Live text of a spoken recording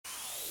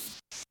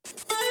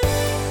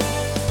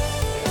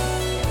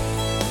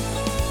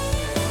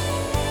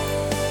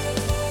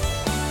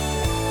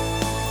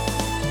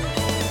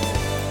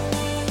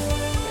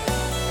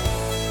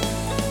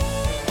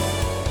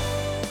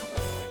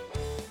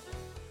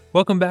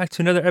Welcome back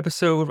to another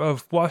episode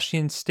of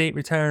Washington State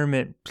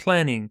Retirement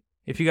Planning.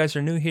 If you guys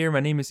are new here,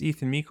 my name is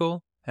Ethan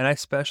Meikle, and I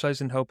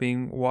specialize in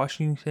helping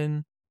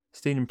Washington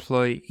State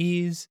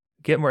employees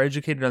get more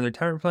educated on their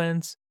retirement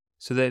plans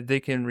so that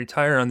they can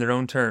retire on their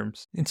own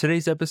terms. In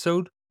today's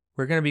episode,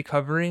 we're going to be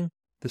covering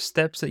the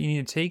steps that you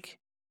need to take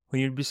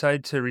when you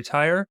decide to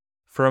retire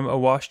from a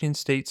Washington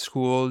State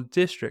school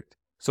district.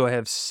 So I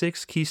have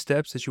 6 key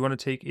steps that you want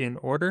to take in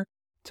order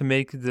to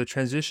make the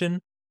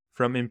transition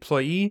from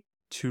employee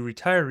to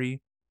retiree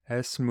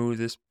as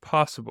smooth as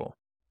possible.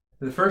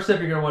 The first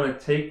step you're going to want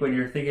to take when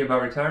you're thinking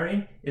about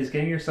retiring is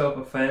getting yourself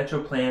a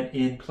financial plan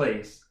in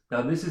place.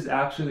 Now, this is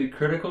absolutely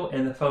critical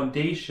and the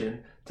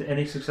foundation to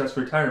any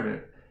successful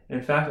retirement.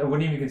 In fact, I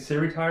wouldn't even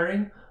consider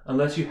retiring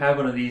unless you have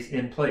one of these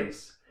in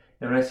place.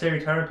 And when I say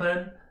retirement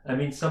plan, I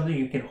mean something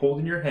you can hold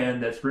in your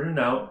hand that's written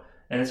out,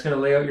 and it's going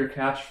to lay out your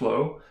cash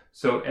flow.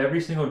 So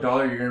every single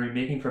dollar you're going to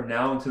be making from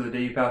now until the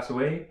day you pass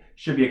away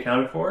should be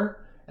accounted for,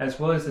 as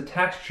well as the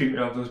tax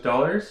treatment of those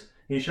dollars.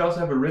 And you should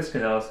also have a risk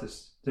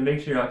analysis to make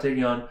sure you're not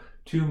taking on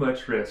too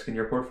much risk in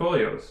your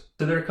portfolios.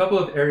 So there are a couple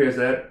of areas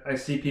that I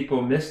see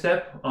people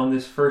misstep on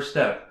this first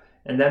step,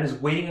 and that is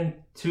waiting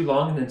too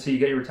long until you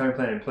get your retirement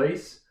plan in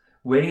place.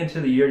 Waiting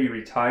until the year you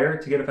retire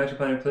to get a financial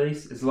plan in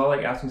place is a lot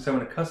like asking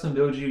someone to custom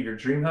build you your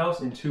dream house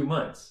in 2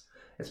 months.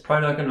 It's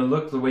probably not going to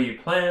look the way you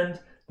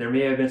planned. There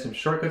may have been some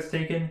shortcuts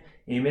taken,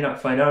 and you may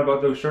not find out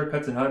about those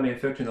shortcuts and how it may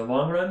affect you in the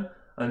long run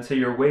until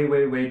you're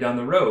way down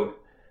the road.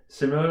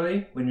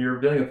 Similarly, when you're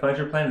building a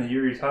financial plan and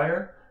you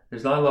retire,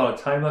 there's not a lot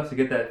of time left to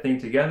get that thing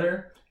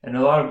together, and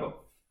a lot of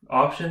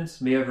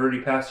options may have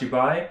already passed you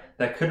by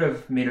that could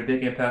have made a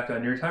big impact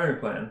on your retirement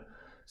plan.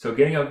 So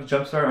getting a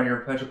jump start on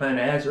your financial plan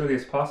as early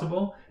as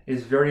possible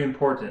is very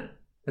important.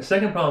 The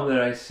second problem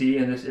that I see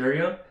in this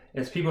area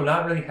is people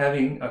not really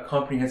having a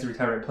comprehensive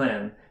retirement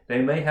plan.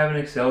 They may have an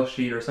Excel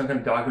sheet or some kind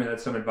of document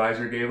that some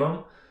advisor gave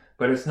them,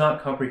 but it's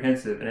not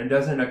comprehensive, and it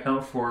doesn't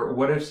account for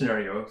what-if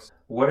scenarios.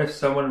 What if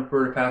someone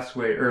were to pass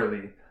away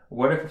early?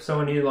 What if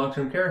someone needed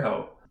long-term care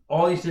help?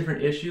 All these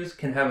different issues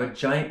can have a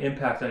giant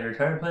impact on your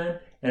retirement plan,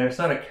 and if it's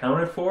not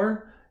accounted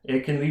for,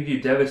 it can leave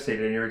you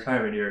devastated in your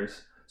retirement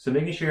years. So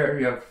making sure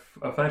you have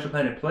a financial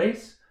plan in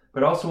place,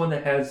 but also one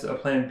that has a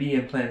plan B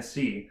and plan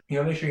C.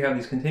 Make sure you have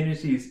these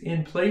contingencies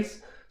in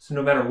place, so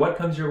no matter what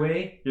comes your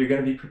way, you're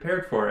going to be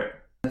prepared for it.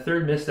 The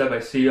third misstep I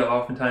see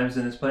oftentimes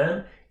in this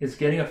plan is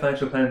getting a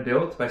financial plan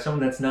built by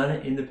someone that's not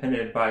an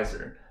independent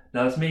advisor.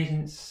 Now, this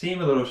may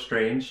seem a little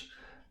strange,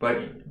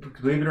 but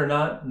believe it or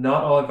not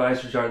all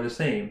advisors are the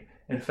same.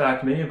 In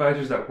fact, many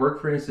advisors that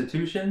work for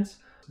institutions,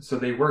 so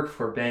they work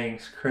for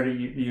banks, credit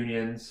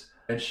unions,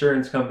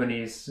 insurance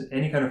companies,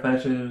 any kind of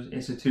financial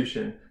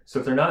institution. So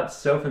if they're not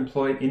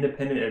self-employed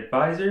independent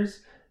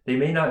advisors, they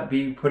may not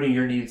be putting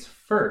your needs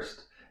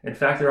first. In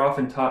fact, they're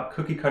often taught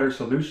cookie cutter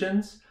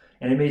solutions,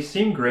 and it may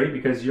seem great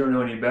because you don't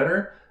know any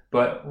better,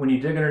 but when you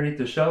dig underneath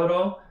the shell at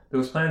all,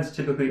 those plans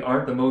typically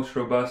aren't the most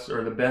robust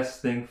or the best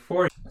thing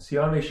for you. So you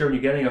want to make sure when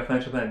you're getting a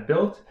financial plan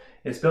built,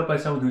 it's built by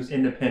someone who's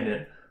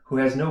independent, who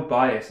has no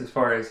bias as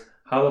far as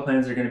how the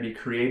plans are going to be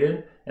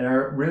created, and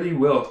really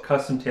will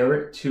custom tailor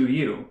it to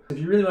you. If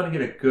you really want to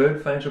get a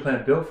good financial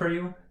plan built for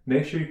you,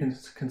 make sure you can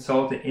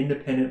consult an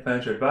independent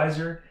financial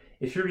advisor.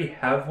 If you already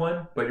have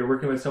one, but you're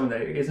working with someone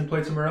that is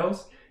employed somewhere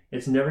else,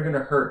 it's never going to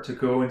hurt to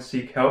go and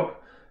seek help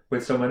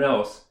with someone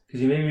else,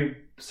 because you may be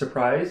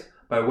surprised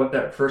by what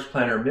that first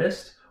planner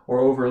missed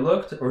or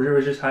overlooked or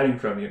was just hiding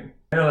from you.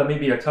 I know that may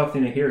be a tough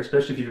thing to hear,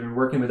 especially if you've been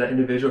working with that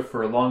individual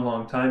for a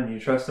long time and you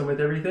trust them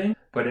with everything,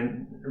 but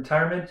in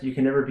retirement you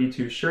can never be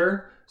too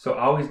sure, so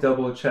always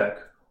double check.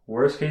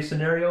 Worst case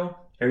scenario,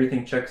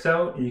 everything checks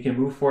out and you can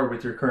move forward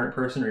with your current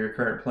person or your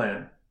current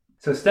plan.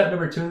 So step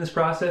number 2 in this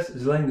process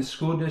is letting the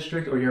school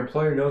district or your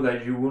employer know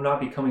that you will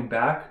not be coming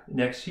back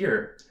next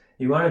year.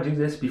 You want to do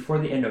this before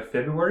the end of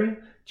February,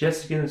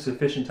 just to give them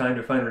sufficient time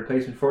to find a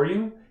replacement for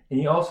you, and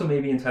you also may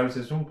be entitled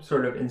to some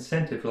sort of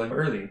incentive for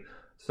early.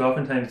 So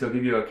oftentimes they'll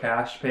give you a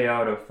cash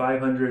payout of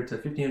 $500 to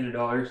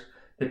 $1,500,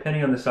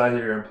 depending on the size of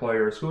your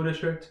employer or school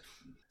district.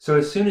 So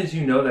as soon as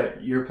you know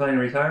that you're planning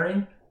on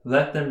retiring,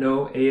 let them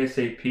know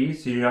ASAP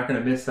so you're not going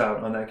to miss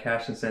out on that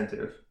cash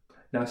incentive.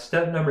 Now,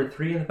 step number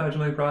 3 in the financial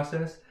planning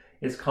process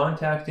is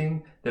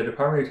contacting the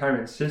Department of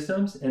Retirement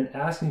Systems and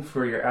asking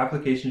for your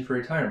application for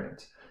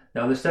retirement.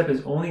 Now, this step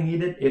is only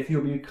needed if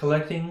you'll be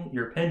collecting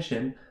your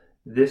pension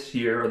this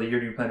year or the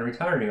year you plan on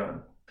retiring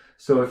on.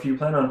 So if you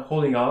plan on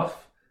holding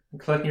off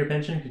collecting your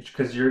pension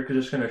because you're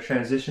just going to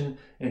transition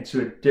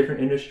into a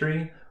different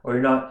industry, or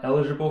you're not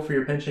eligible for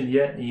your pension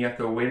yet and you have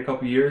to wait a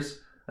couple years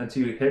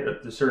until you hit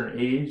a certain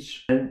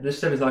age, then this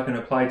step is not going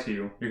to apply to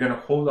you. You're going to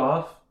hold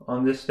off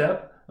on this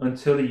step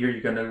until the year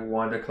you're going to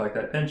want to collect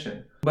that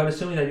pension. But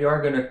assuming that you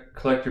are going to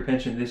collect your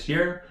pension this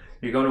year,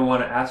 you're going to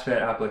want to ask for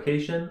that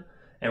application.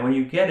 And when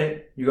you get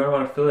it, you're going to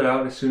want to fill it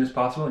out as soon as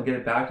possible and get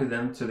it back to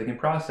them so they can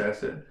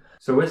process it.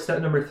 So with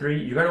step number 3,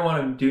 you're going to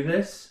want to do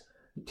this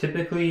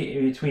typically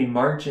in between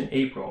March and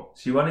April.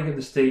 So you want to give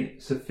the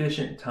state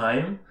sufficient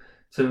time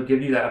to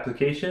give you that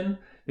application,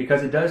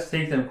 because it does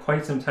take them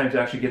quite some time to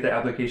actually get the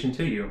application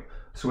to you.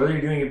 So whether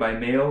you're doing it by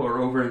mail or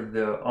over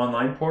the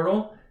online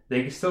portal,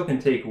 they still can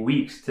take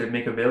weeks to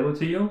make available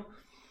to you.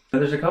 Now,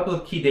 there's a couple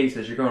of key dates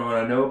that you're going to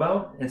want to know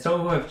about, and some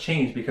of them have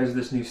changed because of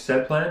this new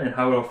SED plan and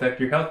how it will affect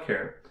your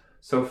healthcare.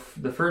 So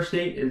the first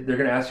date is they're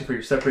going to ask you for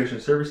your separation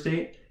of service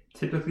date.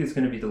 Typically, it's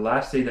going to be the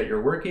last day that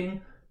you're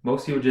working.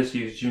 Most people just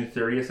use June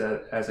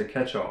 30th as a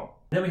catch-all.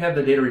 Then we have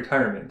the date of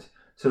retirement.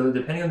 So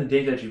depending on the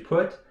date that you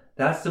put,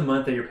 that's the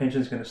month that your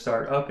pension is going to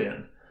start up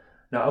in.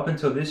 Now, up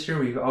until this year,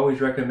 we've always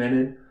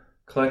recommended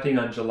collecting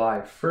on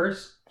July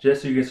 1st,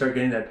 just so you can start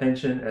getting that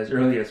pension as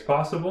early as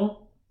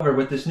possible. However,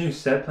 with this new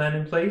SED plan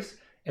in place,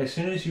 as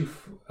soon as you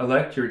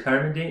elect your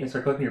retirement date and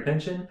start collecting your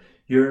pension,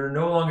 you're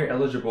no longer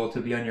eligible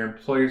to be on your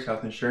employer's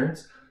health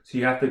insurance, so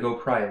you have to go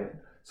private.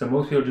 So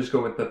most people just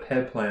go with the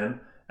PEB plan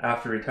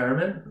after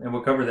retirement, and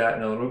we'll cover that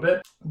in a little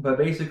bit. But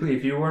basically,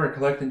 if you want to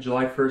collect on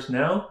July 1st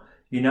now,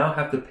 you now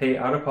have to pay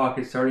out of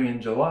pocket starting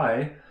in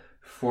July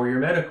for your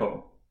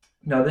medical.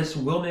 Now, this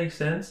will make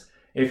sense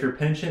if your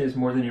pension is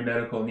more than your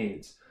medical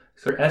needs.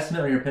 So your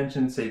estimate on your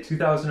pension, say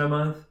 $2,000 a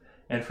month,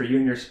 and for you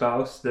and your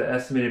spouse, the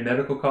estimated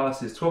medical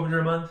cost is $1,200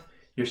 a month,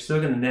 you're still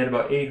going to net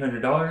about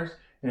 $800,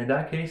 and in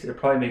that case, it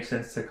probably makes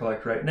sense to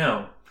collect right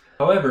now.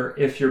 However,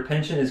 if your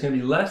pension is going to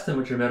be less than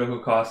what your medical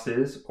cost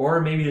is, or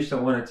maybe you just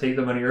don't want to take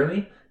the money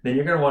early, then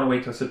you're going to want to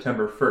wait till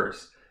September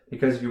 1st.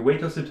 Because if you wait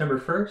till September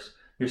 1st,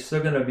 you're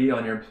still going to be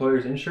on your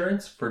employer's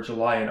insurance for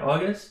July and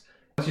August.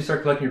 Once you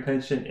start collecting your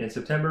pension in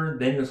September,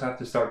 then you'll have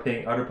to start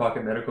paying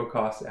out-of-pocket medical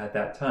costs at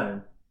that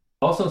time.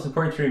 Also, it's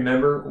important to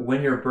remember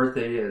when your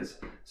birthday is.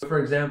 So for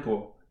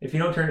example, if you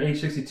don't turn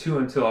age 62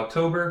 until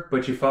October,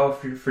 but you file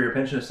for your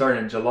pension to start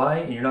in July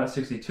and you're not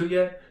 62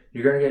 yet,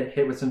 you're going to get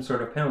hit with some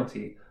sort of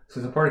penalty. So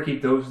it's important to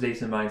keep those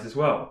dates in mind as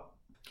well.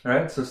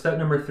 Alright, so step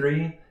number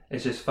 3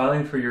 is just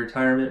filing for your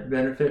retirement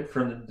benefit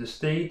from the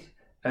state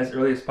as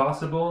early as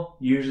possible,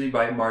 usually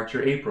by March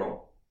or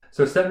April.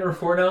 So step number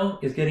 4 now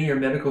is getting your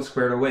medical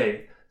squared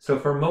away. So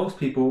for most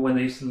people, when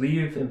they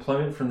leave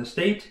employment from the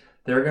state,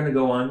 they're going to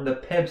go on the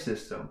PEB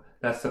system.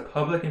 That's the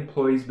Public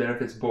Employees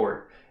Benefits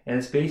Board. And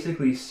it's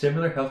basically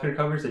similar healthcare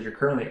coverage that you're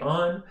currently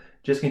on,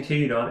 just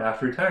continued on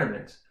after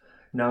retirement.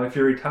 Now, if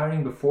you're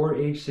retiring before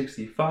age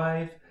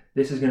 65,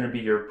 this is going to be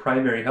your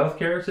primary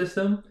healthcare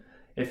system.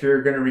 If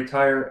you're going to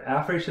retire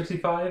after age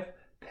 65,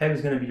 PEB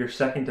is going to be your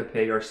second to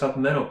pay or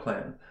supplemental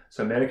plan.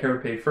 So Medicare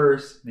would pay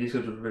first, these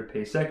would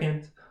pay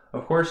second.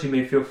 Of course, you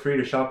may feel free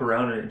to shop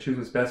around and choose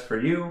what's best for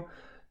you,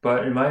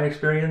 but in my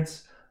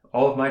experience,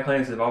 all of my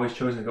clients have always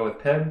chosen to go with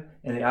PEB,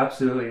 and they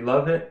absolutely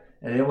love it,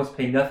 and they almost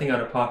pay nothing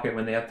out of pocket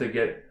when they have to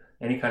get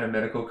any kind of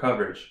medical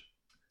coverage.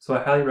 So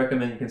I highly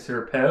recommend you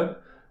consider PEB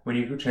when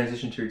you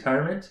transition to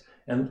retirement,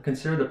 and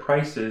consider the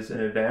prices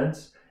in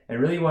advance, and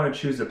really want to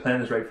choose the plan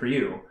that's right for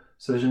you.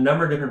 So there's a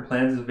number of different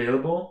plans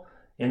available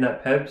in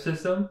that PEB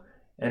system,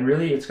 and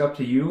really it's up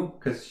to you,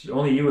 because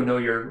only you will know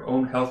your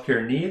own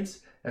healthcare needs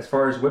as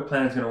far as what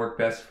plan is going to work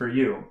best for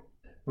you.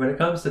 When it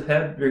comes to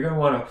PEB, you're going to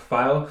want to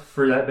file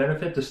for that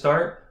benefit to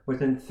start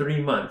within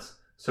 3 months.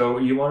 So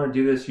you want to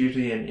do this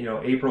usually in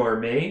April or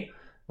May,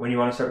 when you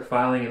want to start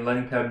filing and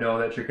letting PEB know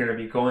that you're going to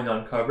be going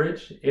on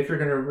coverage if you're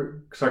going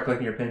to start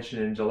collecting your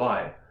pension in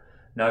July.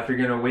 Now, if you're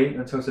going to wait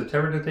until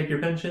September to take your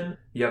pension,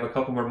 you have a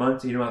couple more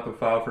months. You don't have to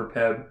file for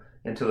PEB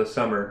until the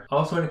summer.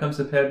 Also, when it comes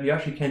to PEB, you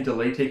actually can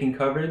delay taking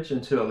coverage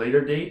until a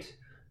later date.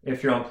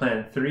 If you're on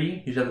Plan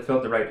 3, you just have to fill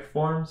out the right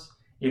forms.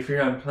 If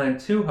you're on Plan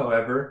 2,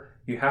 however,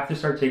 you have to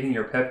start taking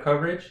your PEB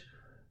coverage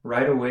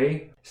right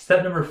away.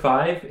 Step number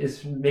 5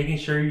 is making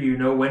sure you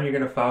know when you're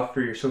going to file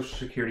for your Social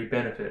Security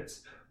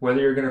benefits.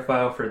 Whether you're going to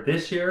file for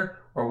this year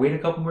or wait a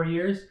couple more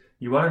years,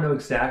 you want to know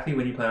exactly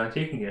when you plan on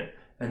taking it.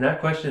 And that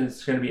question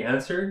is going to be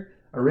answered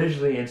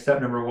originally in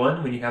step number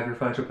 1 when you have your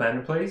financial plan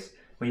in place,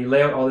 when you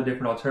lay out all the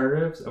different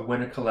alternatives of when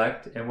to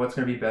collect and what's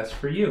going to be best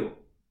for you.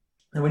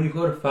 And when you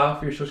go to file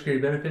for your Social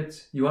Security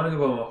benefits, you want to give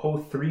them a whole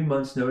 3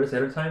 months notice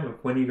at a time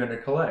of when you're going to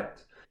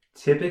collect.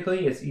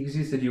 Typically, it's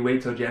easiest if you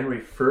wait till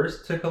January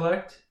 1st to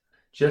collect,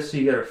 just so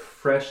you get a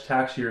fresh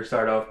tax year to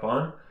start off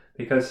on,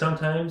 because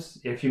sometimes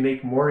if you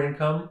make more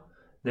income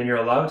than you're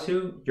allowed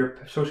to, your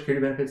Social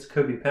Security benefits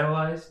could be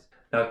penalized.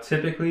 Now,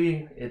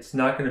 typically, it's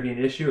not going to be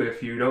an issue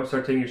if you don't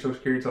start taking your Social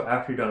Security until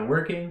after you're done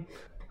working.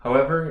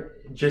 However,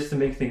 just to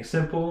make things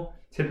simple,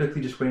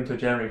 typically just wait until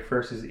January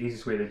 1st is the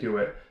easiest way to do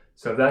it.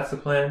 So if that's the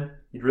plan,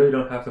 you really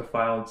don't have to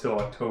file until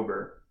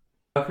October.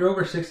 If you're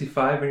over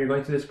 65 when you're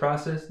going through this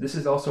process, this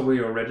is also where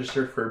you'll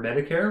register for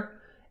Medicare.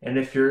 And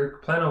if you're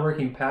planning on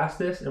working past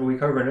this and we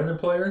cover another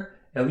employer,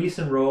 at least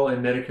enroll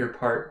in Medicare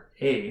Part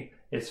A.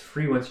 It's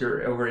free once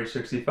you're over age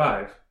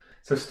 65.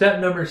 So step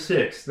number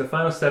 6, the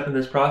final step in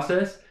this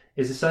process,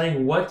 is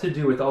deciding what to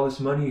do with all this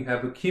money you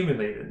have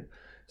accumulated.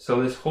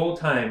 So this whole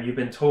time you've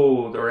been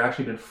told, or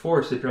actually been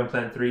forced if you're on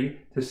Plan 3,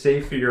 to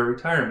save for your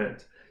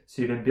retirement.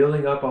 So you've been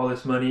building up all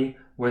this money,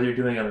 whether you're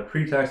doing it on a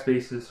pre-tax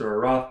basis or a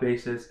Roth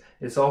basis,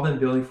 it's all been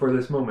building for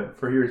this moment,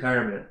 for your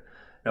retirement.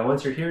 Now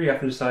once you're here, you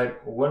have to decide,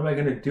 what am I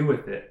going to do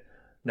with it?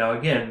 Now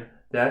again,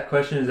 that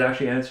question is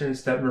actually answered in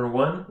step number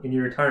 1 in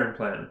your retirement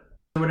plan.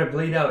 So what I've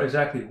laid out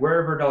exactly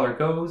where every dollar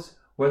goes,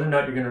 whether or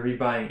not you're going to be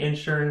buying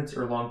insurance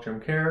or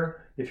long-term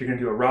care, if you're going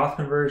to do a Roth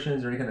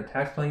conversions or any kind of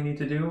tax planning you need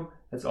to do,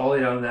 that's all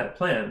laid out in that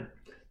plan.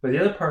 But the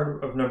other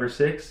part of number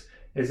 6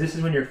 is this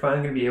is when you're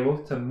finally going to be able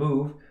to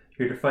move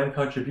your defined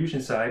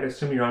contribution side,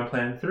 assuming you're on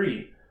plan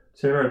 3.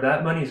 So remember,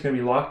 that money is going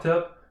to be locked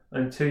up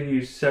until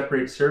you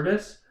separate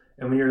service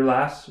and when your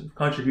last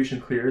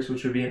contribution clears,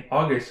 which would be in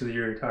August of the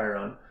year you retire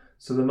on.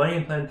 So the money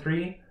in plan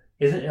 3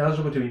 isn't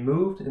eligible to be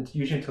moved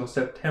usually until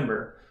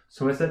September.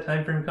 So once that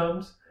time frame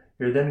comes,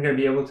 you're then going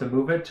to be able to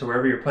move it to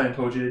wherever your plan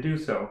told you to do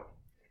so.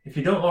 If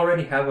you don't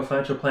already have a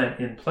financial plan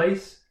in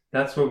place,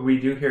 that's what we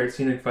do here at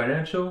Scenic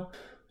Financial.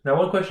 Now,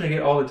 one question I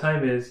get all the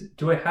time is,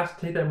 do I have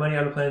to take that money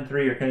out of plan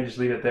 3 or can I just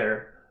leave it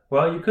there?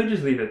 Well, you could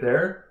just leave it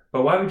there,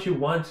 but why would you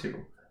want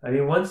to? I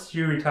mean, once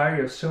you retire,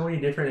 you have so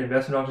many different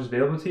investment options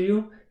available to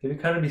you, it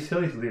would kind of be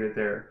silly to leave it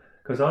there.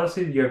 Because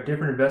honestly, you have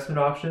different investment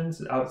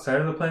options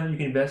outside of the plan that you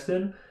can invest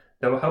in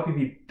that will help you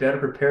be better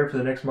prepared for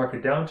the next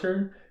market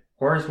downturn,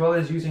 or as well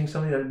as using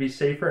something that would be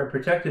safer and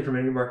protected from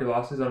any market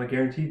losses on a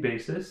guaranteed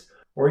basis,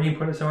 or you can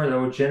put it somewhere that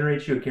will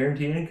generate you a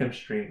guaranteed income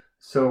stream.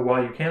 So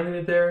while you can leave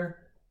it there,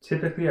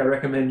 typically I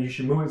recommend you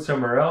should move it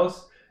somewhere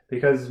else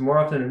because more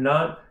often than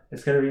not,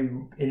 it's going to be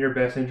in your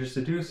best interest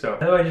to do so.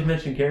 I know I just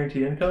mentioned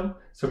guaranteed income,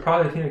 so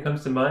probably the thing that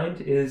comes to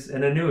mind is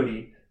an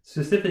annuity,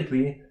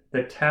 specifically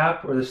the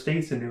TAP or the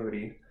state's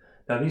annuity.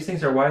 Now these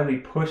things are widely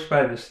pushed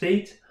by the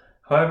state,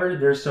 however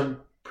there's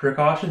some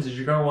precautions that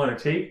you're going to want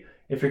to take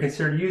if you're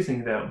considered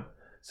using them.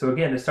 So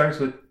again, it starts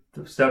with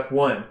step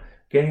 1,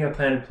 getting a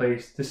plan in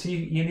place to see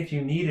even if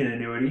you need an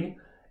annuity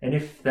and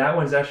if that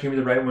one's actually going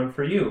to be the right one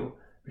for you.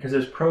 Because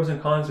there's pros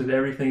and cons with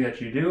everything that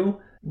you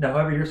do. Now,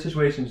 however, your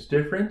situation is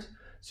different.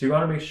 So you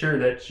want to make sure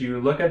that you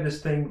look at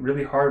this thing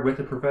really hard with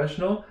a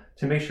professional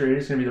to make sure it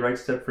is going to be the right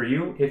step for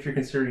you if you're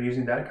considering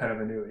using that kind of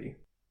annuity.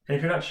 And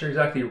if you're not sure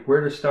exactly where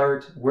to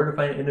start, where to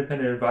find an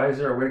independent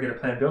advisor, or where to get a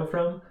plan built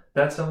from,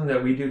 that's something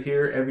that we do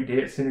here every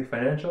day at Scenic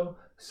Financial.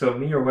 So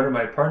me or one of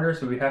my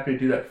partners will be happy to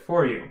do that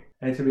for you.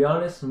 And to be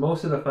honest,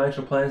 most of the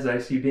financial plans that I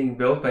see being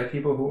built by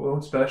people who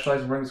don't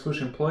specialize in working with school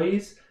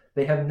employees,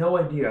 they have no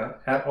idea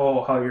at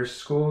all how your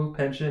school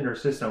pension or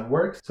system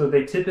works, so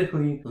they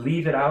typically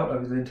leave it out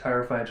of the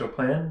entire financial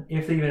plan,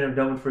 if they even have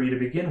done one for you to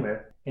begin with.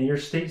 And your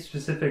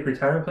state-specific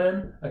retirement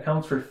plan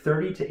accounts for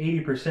 30 to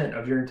 80%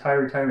 of your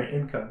entire retirement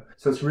income.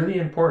 So it's really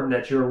important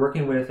that you're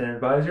working with an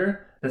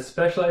advisor that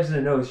specializes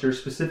and knows your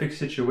specific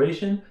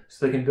situation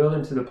so they can build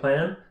into the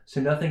plan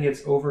so nothing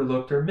gets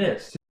overlooked or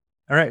missed.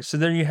 All right, so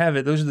there you have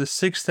it. Those are the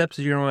 6 steps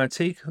that you're going to want to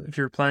take if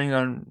you're planning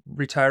on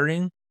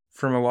retiring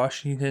from a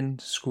Washington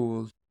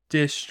school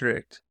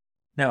district.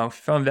 Now, if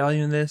you found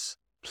value in this,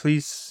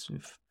 please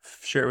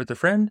share it with a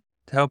friend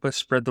to help us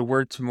spread the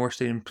word to more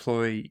state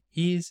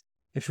employees.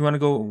 If you want to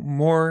go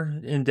more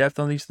in depth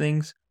on these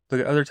things,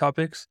 look at other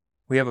topics.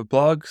 We have a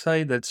blog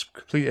site that's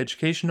completely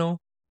educational,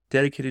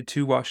 dedicated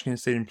to Washington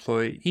state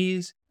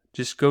employees.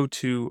 Just go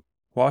to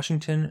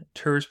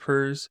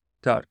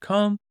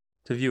WashingtonTRSPERS.com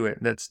to view it.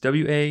 That's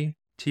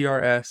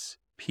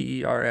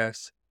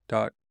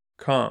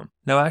WATRSPERS.com.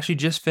 Now, I actually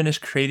just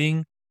finished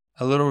creating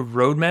a little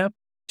roadmap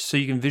so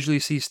you can visually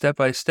see step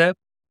by step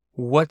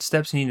what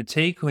steps you need to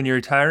take when you're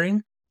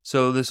retiring.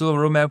 So this little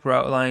roadmap will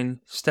outline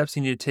steps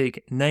you need to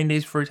take 9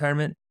 days before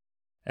retirement,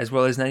 as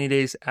well as 90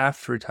 days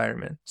after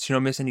retirement, so you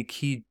don't miss any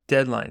key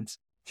deadlines.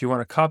 If you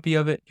want a copy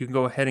of it, you can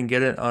go ahead and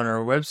get it on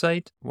our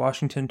website,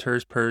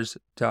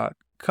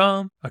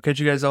 WashingtonTRSPERS.com. I'll catch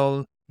you guys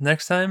all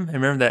next time, and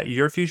remember that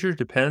your future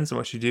depends on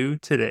what you do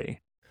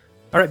today.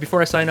 All right,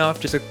 before I sign off,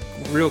 just a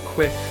real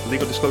quick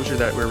legal disclosure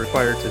that we're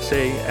required to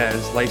say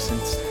as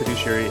licensed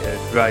fiduciary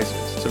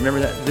advisors. So remember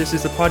that this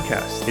is a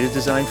podcast. It is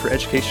designed for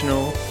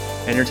educational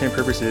and entertainment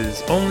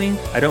purposes only.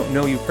 I don't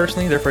know you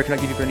personally, therefore I cannot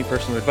give you any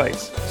personal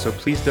advice. So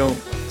please don't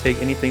take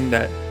anything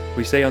that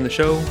we say on the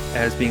show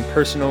as being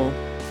personal,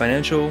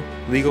 financial,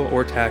 legal,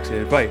 or tax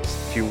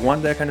advice. If you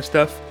want that kind of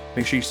stuff,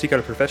 make sure you seek out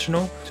a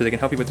professional so they can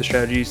help you with the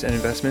strategies and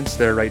investments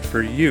that are right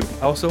for you.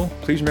 Also,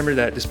 please remember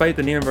that despite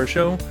the name of our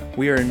show,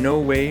 we are in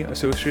no way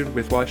associated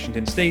with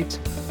Washington State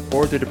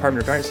or the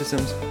Department of Guidance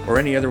Systems or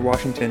any other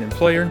Washington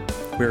employer.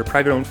 We're a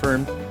private-owned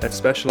firm that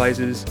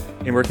specializes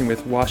in working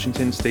with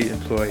Washington State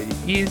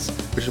employees,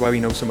 which is why we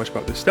know so much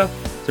about this stuff.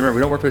 So remember,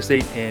 we don't work for the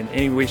state in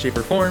any way, shape,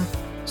 or form,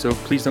 so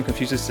please don't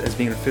confuse us as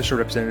being an official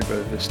representative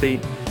of the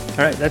state. All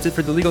right, that's it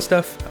for the legal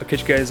stuff. I'll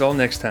catch you guys all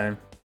next time.